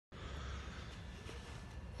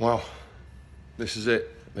Well, this is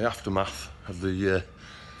it, the aftermath of the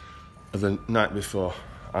night before,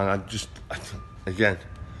 and I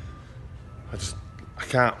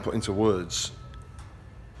can't put into words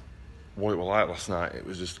what it was like last night. It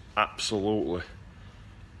was just absolutely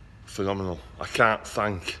phenomenal. I can't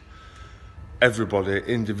thank everybody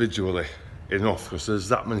individually enough, because there's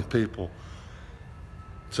that many people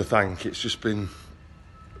to thank. It's just been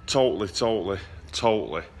totally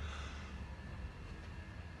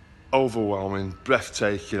overwhelming,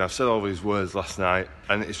 breathtaking. I've said all these words last night,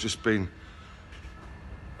 and it's just been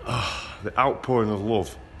the outpouring of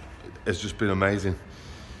love has just been amazing,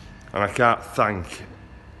 and I can't thank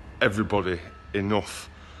everybody enough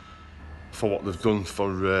for what they've done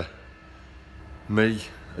for me,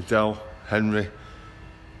 Adele, Henry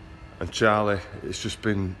and Charlie. It's just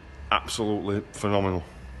been absolutely phenomenal.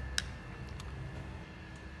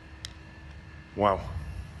 Wow,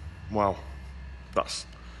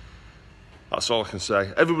 that's all I can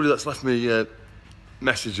say. Everybody that's left me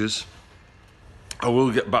messages, I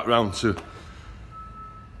will get back round to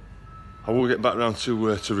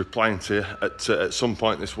replying to you at some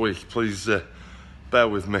point this week. Please bear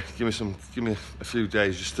with me. Give me a few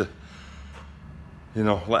days just to,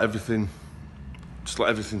 let everything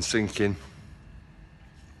sink in.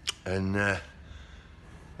 And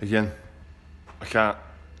again, I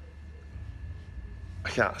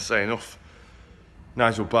can't say enough.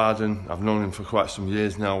 Nigel Barden, I've known him for quite some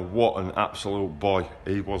years now. What an absolute boy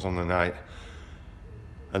he was on the night.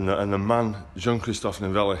 And the man, Jean-Christophe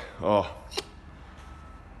Novelli, the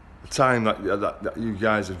time that you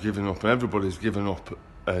guys have given up, and everybody's given up,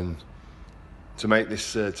 and to make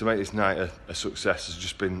this night a success has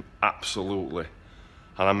just been absolutely,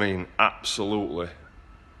 and I mean absolutely,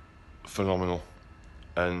 phenomenal.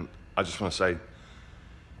 And I just want to say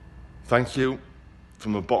thank you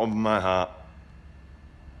from the bottom of my heart.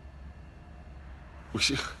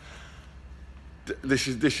 This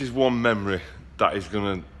is one memory that is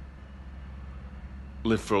going to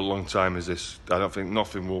live for a long time. Is this? I don't think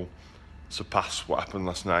nothing will surpass what happened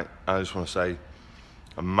last night. I just want to say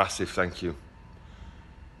a massive thank you.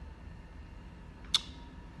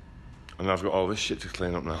 And I've got all this shit to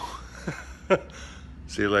clean up now.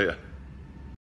 See you later.